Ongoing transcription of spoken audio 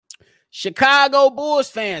Chicago Bulls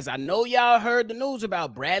fans, I know y'all heard the news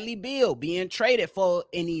about Bradley Beal being traded for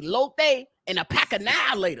an elote and a pack of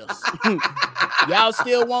annihilators. Y'all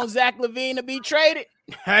still want Zach LaVine to be traded?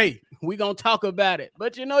 Hey, we gonna talk about it.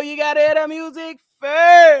 But you know you gotta hear the music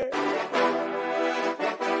first.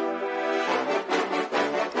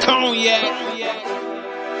 Cognac.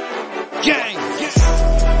 Gang.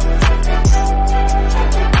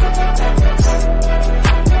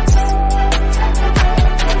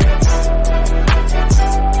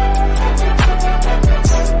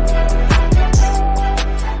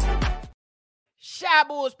 Shy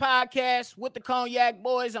Bulls podcast with the Cognac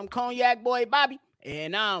Boys. I'm Cognac Boy Bobby,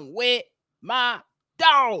 and I'm with my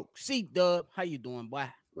dog, C-Dub. How you doing, boy?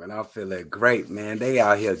 Well, I'm feeling great, man. They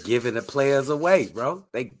out here giving the players away, bro.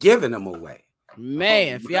 They giving them away.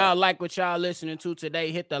 Man, if y'all like what y'all listening to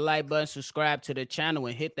today, hit the like button, subscribe to the channel,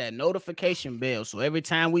 and hit that notification bell. So every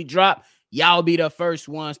time we drop, y'all be the first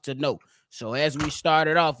ones to know. So as we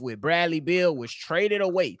started off with, Bradley Beal was traded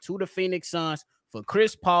away to the Phoenix Suns for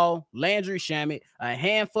Chris Paul, Landry Shamet, a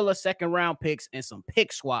handful of second-round picks, and some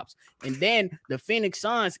pick swaps. And then the Phoenix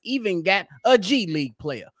Suns even got a G League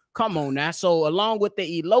player. Come on now. So along with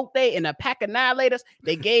the elote and a pack of annihilators,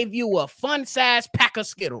 they gave you a fun-sized pack of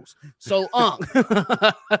Skittles. So,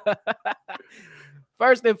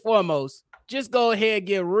 first and foremost, just go ahead and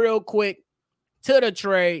get real quick to the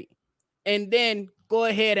trade, and then go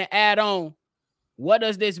ahead and add on. What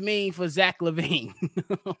does this mean for Zach LaVine,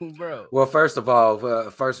 bro? Well, first of all,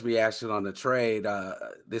 first reaction on the trade.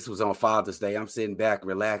 This was on Father's Day. I'm sitting back,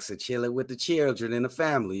 relaxing, chilling with the children and the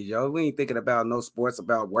family. Yo, we ain't thinking about no sports,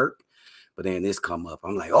 about work. But then this come up.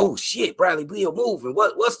 I'm like, oh shit, Bradley Beal moving.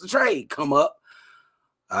 What's the trade? Come up.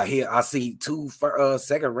 I see two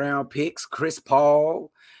second round picks, Chris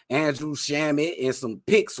Paul, Andrew Shamet, and some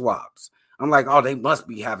pick swaps. I'm like, oh, they must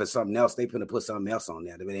be having something else. They finna put something else on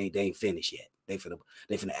there. They ain't finished yet. They finna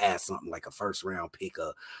add something like a first round pick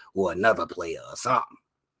or another player or something.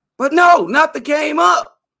 But no, nothing came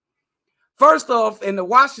up. First off, on the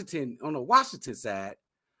Washington side,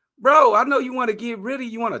 bro, I know you want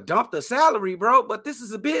to dump the salary, bro, but this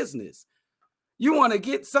is a business. You want to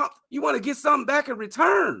get something back in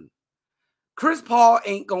return. Chris Paul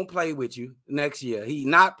ain't gonna play with you next year. He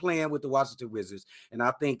not playing with the Washington Wizards, and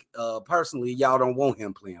I think personally, y'all don't want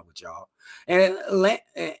him playing with y'all. And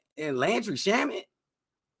Landry Shamet,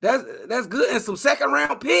 that's good, and some second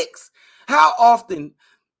round picks. How often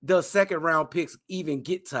does second round picks even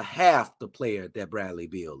get to half the player that Bradley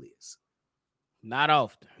Beal is? Not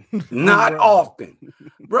often. Not often,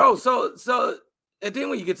 bro. So, and then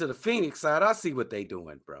when you get to the Phoenix side, I see what they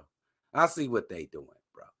doing, bro.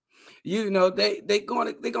 You know, they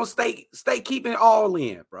gonna stay keeping it all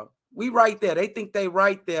in, bro. We right there. They think they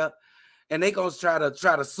right there, and they gonna try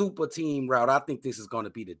to super team route. I think this is gonna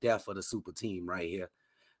be the death of the super team right here,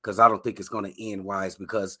 because I don't think it's gonna end wise,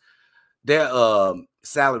 because their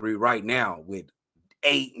salary right now with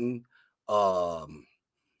Ayton,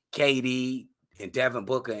 KD, and Devin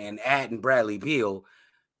Booker, and adding Bradley Beal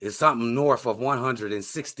is something north of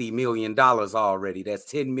 $160 million already.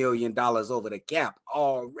 That's $10 million over the cap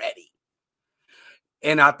already.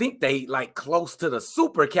 And I think they like close to the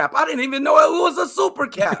super cap. I didn't even know it was a super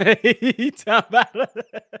cap.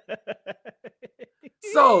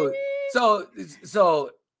 So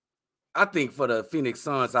I think for the Phoenix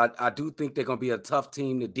Suns, I do think they're going to be a tough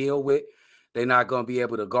team to deal with. They're not going to be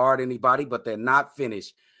able to guard anybody, but they're not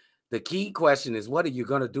finished. The key question is, what are you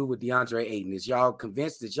going to do with DeAndre Ayton? Is y'all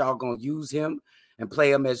convinced that y'all going to use him and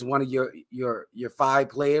play him as one of your five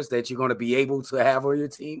players that you're going to be able to have on your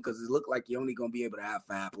team? Because it looked like you're only going to be able to have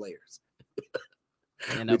five players.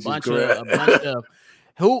 And a bunch of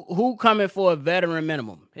who coming for a veteran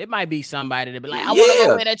minimum? It might be somebody to be like, I want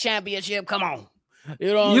to win a championship. Come on.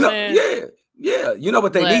 You know what I'm saying? Yeah. You know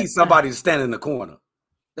what they need? Somebody to stand in the corner.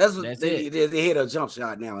 That's they hit a jump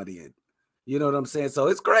shot now and then. You know what I'm saying? So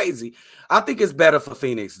it's crazy. I think it's better for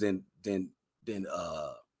Phoenix than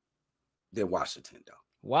Washington, though.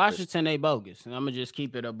 Washington, they bogus. And I'm gonna just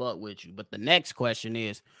keep it a buck with you. But the next question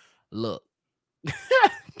is, look.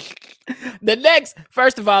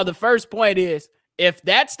 First of all, the first point is, if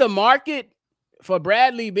that's the market for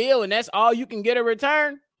Bradley Beal and that's all you can get a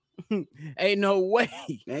return, ain't no way.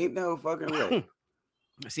 Ain't no fucking way.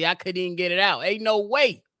 See, I couldn't even get it out. Ain't no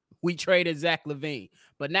way we traded Zach LaVine.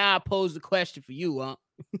 But now I pose the question for you, huh?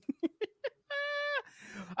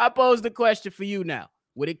 I pose the question for you now.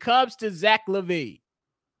 When it comes to Zach LaVine,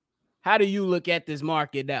 how do you look at this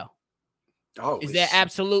market now? Is there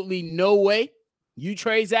absolutely no way you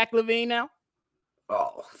trade Zach LaVine now?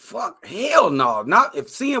 Oh, fuck. Hell no. Not if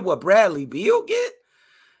seeing what Bradley Beal get.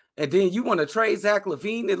 And then you want to trade Zach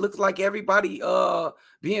LaVine. It looks like everybody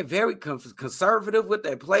being very conservative with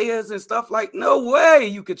their players and stuff. Like, no way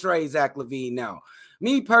you could trade Zach LaVine now.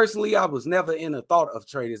 Me personally, I was never in the thought of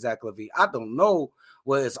trading Zach LaVine. I don't know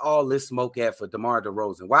where it's all this smoke at for DeMar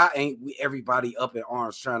DeRozan. Why ain't everybody up in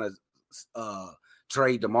arms trying to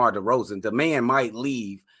trade DeMar DeRozan? The man might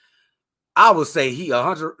leave. I would say he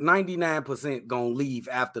 199% gonna leave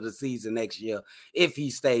after the season next year if he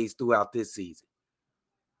stays throughout this season.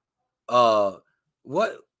 What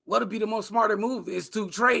would be the most smarter move is to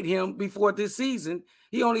trade him before this season.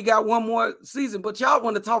 He only got one more season, but y'all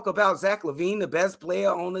want to talk about Zach LaVine, the best player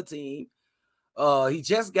on the team. He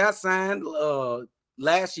just got signed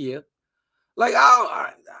last year. Like,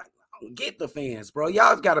 I don't get the fans, bro.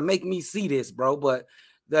 Y'all got to make me see this, bro. But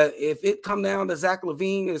if it come down to Zach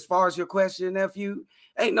LaVine, as far as your question, nephew,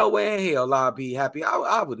 ain't no way in hell I'll be happy.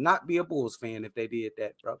 I would not be a Bulls fan if they did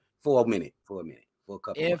that, bro. For a minute. For a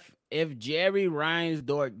couple months. If Jerry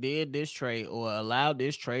Reinsdorf did this trade or allowed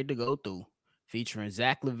this trade to go through, featuring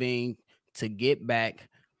Zach LaVine to get back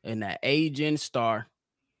an aging star,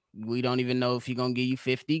 we don't even know if he's gonna give you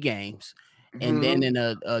 50 games, and then in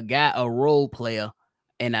a role player,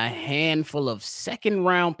 and a handful of second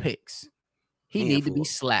round picks, he need to be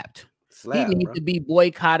slapped. He needs to be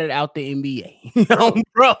boycotted out the NBA.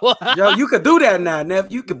 Bro. Yo, you could do that now, Neff.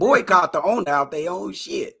 You could boycott the owner out their own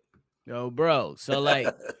shit. Yo, bro. So like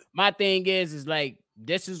my thing is like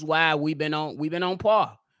this is why we've been on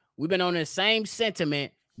par. We've been on the same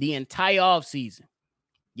sentiment the entire offseason.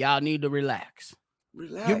 Y'all need to relax.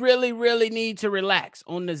 You really, really need to relax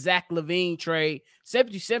on the Zach LaVine trade.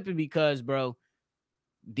 Simply because, bro,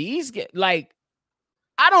 these get like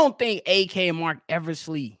I don't think AK Mark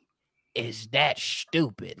Eversley is that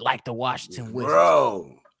stupid like the Washington Wizards.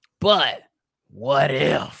 Bro. But what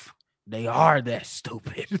if they are that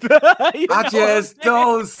stupid? I just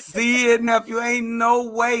don't see it, nephew. Ain't no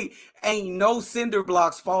way. Ain't no cinder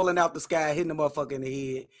blocks falling out the sky, hitting the motherfucker in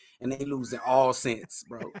the head, and they losing all sense,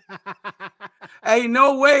 bro. Ain't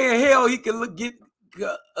no way in hell he can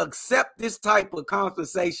accept this type of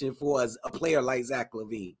compensation for a player like Zach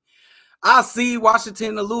LaVine. I see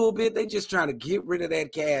Washington a little bit. They just trying to get rid of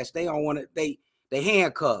that cash. They don't want it. They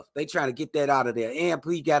handcuffed. They trying to get that out of there. And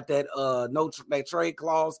he got that that trade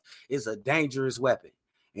clause is a dangerous weapon.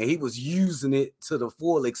 And he was using it to the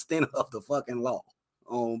full extent of the fucking law.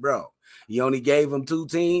 Oh, bro. He only gave him 2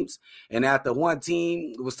 teams. And after one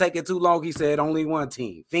team was taking too long, he said only one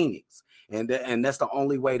team, Phoenix. And that's the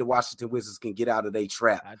only way the Washington Wizards can get out of their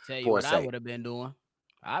trap. I tell you what I would have been doing.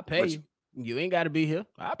 I'll pay you. You ain't got to be here.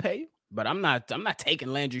 I'll pay you. But I'm not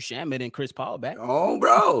taking Landry Shamet and Chris Paul back. Oh,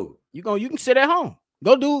 bro. You can sit at home.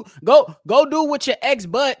 Go do what your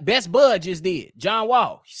best bud just did. John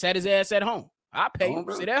Wall sat his ass at home. I'll pay you.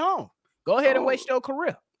 Bro. Sit at home. Go ahead and waste your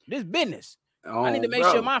career. This business. I need to make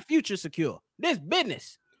sure my future's secure. This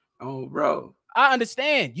business. Oh, bro. I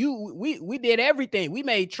understand. We did everything. We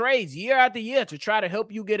made trades year after year to try to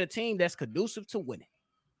help you get a team that's conducive to winning.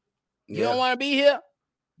 You don't want to be here.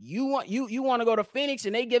 You want to go to Phoenix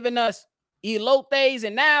and they giving us elotes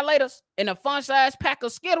and annihilators and a fun-sized pack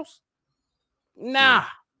of Skittles? Nah.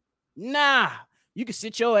 You can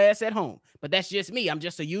sit your ass at home. But that's just me. I'm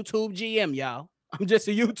just a YouTube GM, y'all. I'm just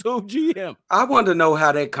a YouTube GM. I want to know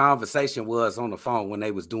how that conversation was on the phone when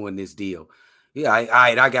they was doing this deal. Yeah, all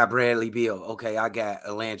right, I got Bradley Beal. Okay, I got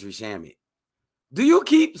Landry Shamet. You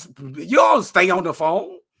don't stay on the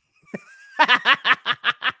phone?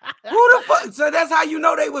 Who the fuck? So that's how you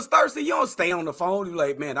know they was thirsty. You don't stay on the phone. You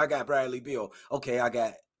like, man, I got Bradley Beal. Okay, I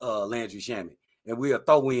got Landry Shamet. And we'll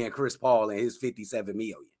throw in Chris Paul and his $57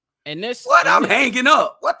 million. I'm hanging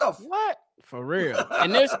up. What the what? For real.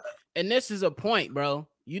 And this is a point, bro.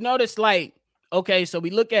 You notice, like, okay, so we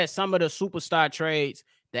look at some of the superstar trades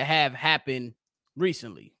that have happened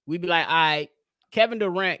recently. We'd be like, all right, Kevin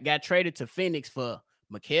Durant got traded to Phoenix for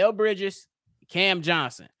Mikal Bridges, Cam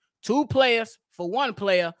Johnson. 2 players for 1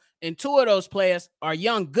 player, and 2 of those players are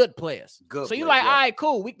young, good players. So you're like, all right,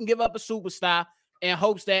 cool. We can give up a superstar in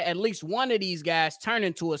hopes that at least one of these guys turn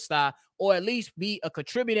into a star or at least be a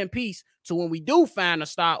contributing piece to when we do find a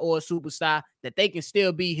star or a superstar that they can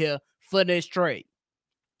still be here for this trade.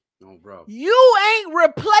 Oh, bro. You ain't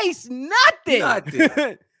replaced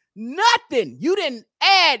nothing. Nothing. You didn't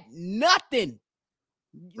add nothing.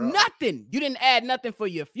 Bro. Nothing. You didn't add nothing for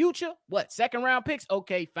your future. What, second round picks?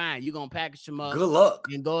 Okay, fine. You're going to package them up. Good luck.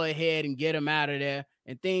 And go ahead and get them out of there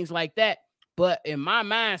and things like that. But in my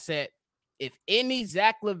mindset, if any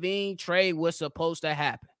Zach LaVine trade was supposed to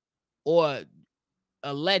happen or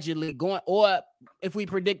allegedly going, or if we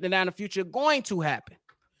predicted down the future going to happen,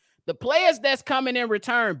 The players that's coming in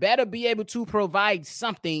return better be able to provide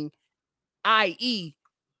something, i.e.,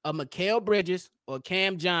 a Mikal Bridges or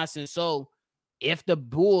Cam Johnson. So if the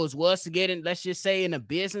Bulls was to get in, let's just say, in the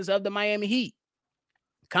business of the Miami Heat,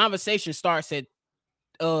 conversation starts at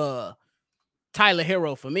Tyler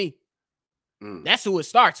Hero for me. That's who it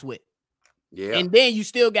starts with. Yeah. And then you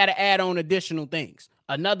still got to add on additional things.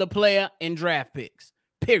 Another player and draft picks.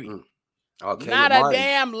 Period. Okay, Not a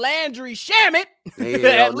damn Landry Shamet.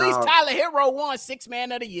 At least Tyler Hero won 6th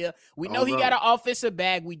Man of the Year. We know he got an offensive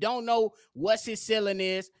bag. We don't know what his ceiling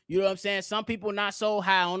is. You know what I'm saying? Some people not so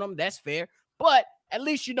high on him. That's fair. But at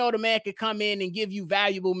least you know the man could come in and give you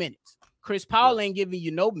valuable minutes. Chris Paul ain't giving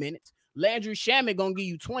you no minutes. Landry Shamet going to give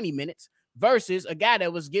you 20 minutes versus a guy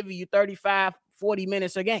that was giving you 35, 40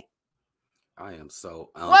 minutes a game. I am so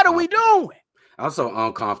what are we doing? I'm so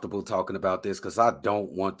uncomfortable talking about this because I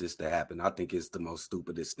don't want this to happen. I think it's the most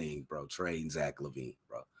stupidest thing, bro. Trading Zach LaVine,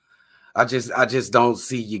 bro. I just don't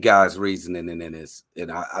see you guys reasoning in this,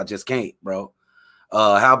 and I just can't, bro.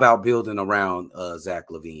 How about building around Zach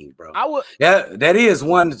LaVine, bro? I would. That is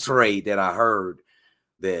one trade that I heard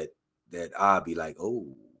that I'd be like, oh,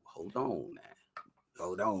 hold on now.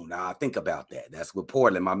 Hold on. Now, think about that. That's what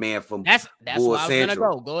Portland, my man from that's Bull where I was Central.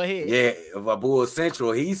 gonna go. Go ahead. Yeah, of Bull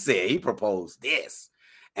Central, he said he proposed this.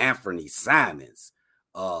 Anthony Simons.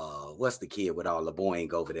 What's the kid with all the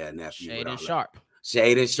boing over there? Shaden Sharp.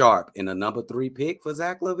 Shaden Sharp in the number 3 pick for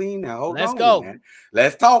Zach LaVine. Now, let's go. Man.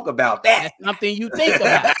 Let's talk about that. That's something you think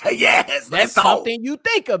about. Yes, that's something you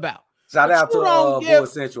think about. Shout out to Bull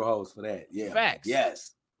Central host for that. Yeah, facts.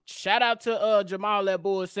 Yes. Shout out to Jamal at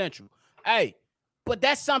Bull Central. Hey. But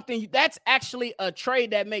that's actually a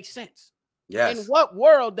trade that makes sense. Yes. In what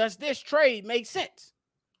world does this trade make sense?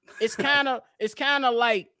 It's kind of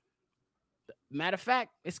like, matter of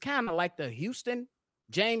fact, it's kind of like the Houston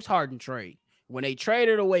James Harden trade. When they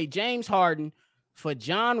traded away James Harden for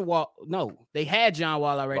John Wall. No, they had John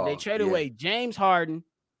Wall already. They traded away James Harden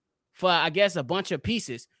for, I guess, a bunch of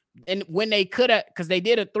pieces. And when they could have, because they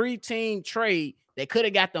did a 3-team trade, they could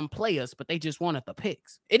have got them players, but they just wanted the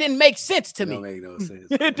picks. It didn't make sense to me. It don't make no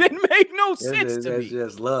sense. It didn't make no sense to me. That's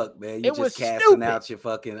just luck, man. You just casting stupid. Out your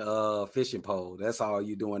fucking fishing pole. That's all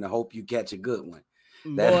you doing to hope you catch a good one.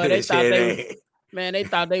 Boy, they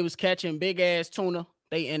thought they was catching big ass tuna.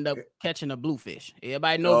 They end up catching a bluefish.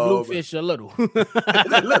 Everybody know bluefish a little. You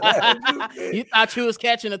thought you was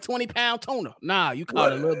catching a 20-pound tuna. Nah, you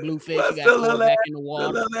caught a little bluefish. You got to throw it back in the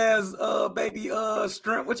water. The little ass baby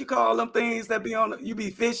shrimp. What you call them things that be on? You be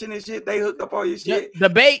fishing and shit. They hook up all your shit. The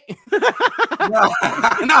bait. No,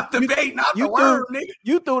 not the bait. Not the worm, nigga.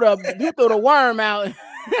 You threw the worm out.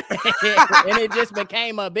 And it just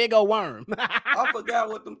became a big old worm. I forgot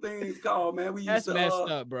what them things called, man. That's messed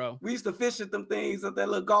up, bro. We used to fish at them things at that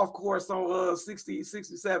little golf course on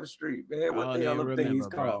 67th Street, man. What the hell them things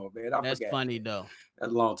called, man? That's funny though.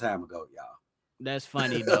 That's a long time ago, y'all. That's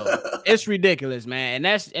funny though. It's ridiculous, man.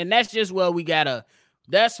 And that's just what we gotta.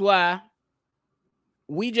 That's why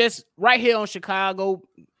we just right here on Chicago,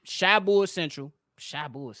 Shy Bulls Central. Shy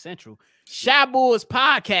Bulls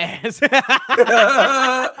podcast.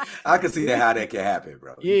 I can see how that can happen,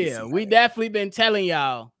 bro. Yeah, we definitely been telling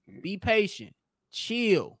y'all, be patient,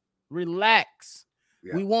 chill, relax.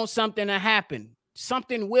 Yeah. We want something to happen.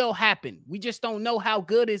 Something will happen. We just don't know how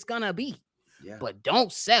good it's gonna be. Yeah. But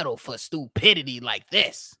don't settle for stupidity like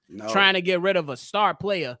this. No. Trying to get rid of a star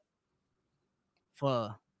player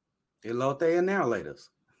for Elote and now laters.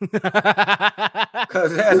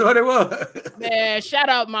 Because that's what it was. Man, shout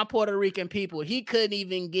out my Puerto Rican people. He couldn't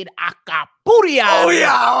even get acapuria. Oh,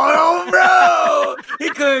 yeah, bro. He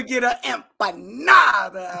couldn't get an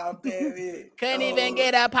empanada out there. Couldn't even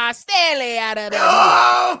get a pastele out of there.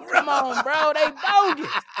 Oh, come on, bro.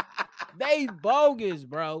 They bogus,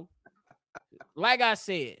 bro. Like I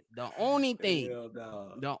said, the only thing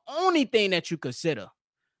that you consider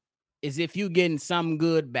is if you getting something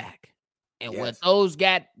good back. And what those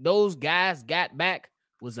guys got back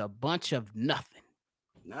was a bunch of nothing.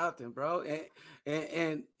 Nothing, bro.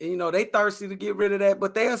 And you know, they thirsty to get rid of that,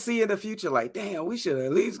 but they'll see in the future like, damn, we should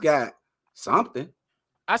at least got something.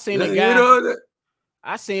 I seen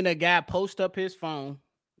a guy post up his phone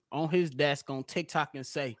on his desk on TikTok and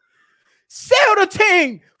say, sell the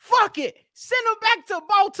team. Fuck it. Send them back to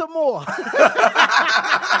Baltimore.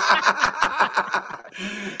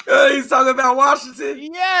 He's talking about Washington.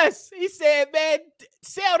 Yes. He said, man,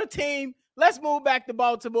 sell the team. Let's move back to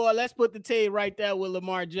Baltimore. Let's put the team right there with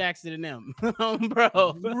Lamar Jackson and them.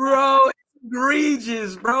 Bro, it's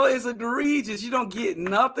egregious, bro. It's egregious. You don't get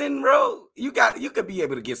nothing, bro. You could be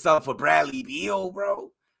able to get something for Bradley Beal, bro.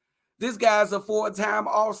 This guy's a 4-time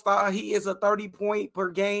All-Star. He is a 30-point per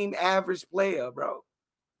game average player, bro.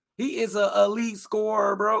 He is an elite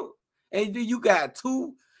scorer, bro. And you got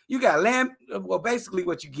Lamb. Well, basically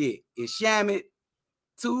what you get is Shamet,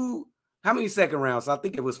 2. How many second rounds? I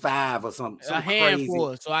think it was 5 or something. A handful,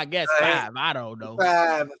 crazy. So I guess 5. I don't know.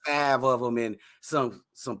 5 of them and some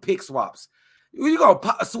pick swaps. You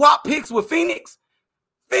gonna swap picks with Phoenix?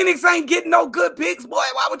 Phoenix ain't getting no good picks, boy.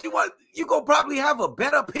 Why would you want? You gonna probably have a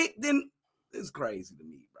better pick than. It's crazy to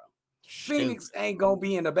me, bro. Shoot. Phoenix ain't gonna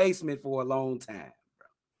be in the basement for a long time,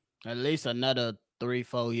 bro. At least another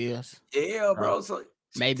 3-4 years. Yeah, bro. So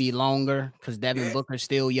maybe longer because Devin Booker's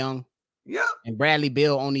still young. Yeah. And Bradley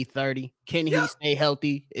Beal only 30. Can he stay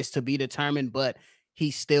healthy? It's to be determined, but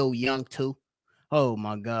he's still young too. Oh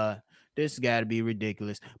my God. This got to be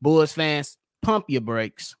ridiculous. Bulls fans, pump your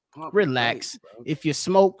brakes. Relax. If you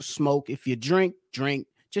smoke, smoke. If you drink, drink.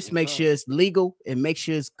 Just make sure it's legal and make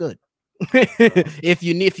sure it's good. If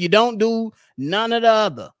you don't do none of the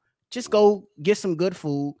other, just go get some good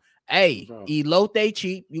food. Hey, elote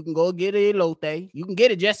cheap. You can go get an elote. You can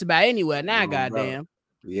get it just about anywhere now, goddamn.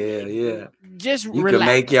 Yeah. Just you relax. Can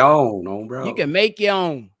make your own, bro. You can make your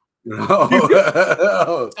own.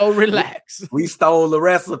 So relax. We stole the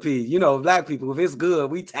recipe. You know, black people, if it's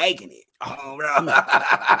good, we taking it. Oh, bro.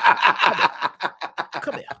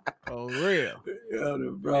 Come here. For real.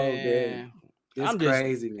 Bro, man. It's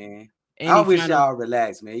crazy, man. I wish y'all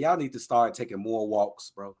relax, man. Y'all need to start taking more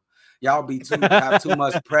walks, bro. Y'all have too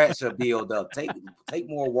much pressure build up. Take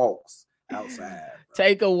more walks outside. Bro.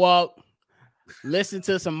 Take a walk. Listen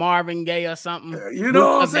to some Marvin Gaye or something. You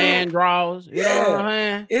know what I'm saying? Draws. You know what I'm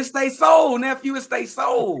saying? It stay soul, nephew. It stay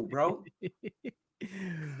soul, bro.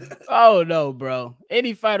 Oh no, bro.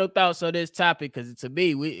 Any final thoughts on this topic? Because to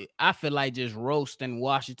me, I feel like just roasting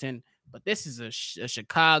Washington. But this is a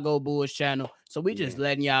Chicago Bulls channel, so we just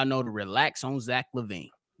letting y'all know to relax on Zach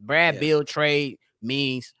LaVine. Brad Beal trade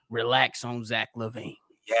means relax on Zach LaVine.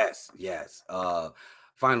 Yes.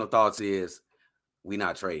 Final thoughts is we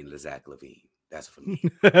not trading to Zach LaVine. That's for me.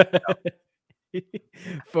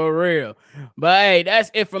 For real. But hey, that's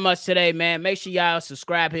it from us today, man. Make sure y'all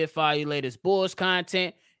subscribe here for all your latest Bulls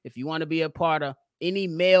content. If you want to be a part of any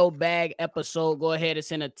mailbag episode, go ahead and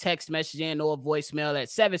send a text message in or a voicemail at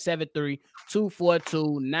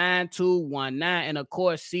 773-242-9219. And of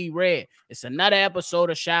course, C Red. It's another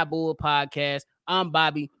episode of Shy Bull Podcast. I'm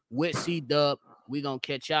Bobby with C Dub. We're going to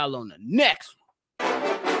catch y'all on the next one.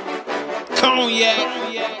 Cognac.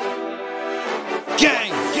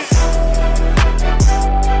 Gang.